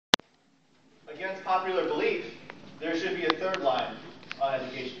popular belief, there should be a third line on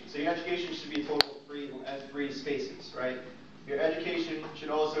education. So your education should be a total of three spaces, right? Your education should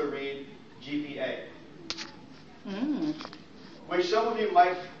also read GPA. Which some of you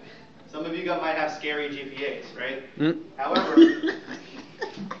might have scary GPAs, right? However,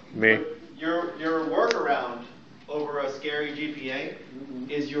 your workaround over a scary GPA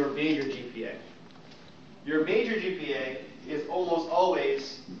is your major GPA. Your major GPA is almost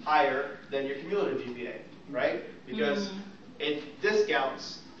always higher than your cumulative GPA, right? Because it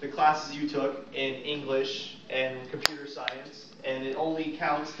discounts the classes you took in English and computer science, and it only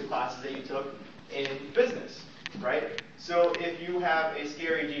counts the classes that you took in business, right? So if you have a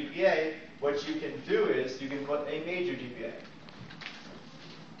scary GPA, what you can do is you can put a major GPA.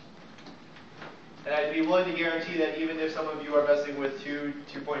 And I'd be willing to guarantee that even if some of you are vesting with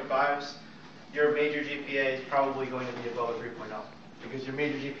 2.5s, your major GPA is probably going to be above a 3.0. Because your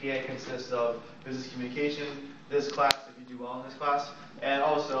major GPA consists of business communication, this class, if you do well in this class, and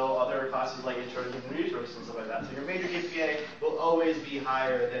also other classes like intro to human resources and stuff like that. So your major GPA will always be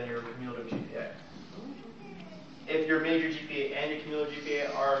higher than your cumulative GPA. If your major GPA and your cumulative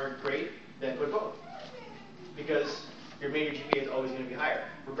GPA are great, then put both. Because your major GPA is always going to be higher,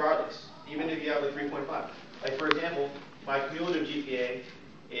 regardless, even if you have a 3.5. Like for example, my cumulative GPA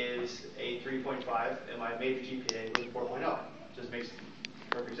is a 3.5, and my major GPA is 4.0. Just makes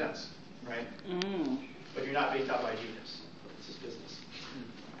perfect sense, right? But you're not being taught by genius. This is business.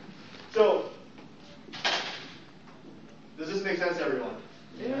 So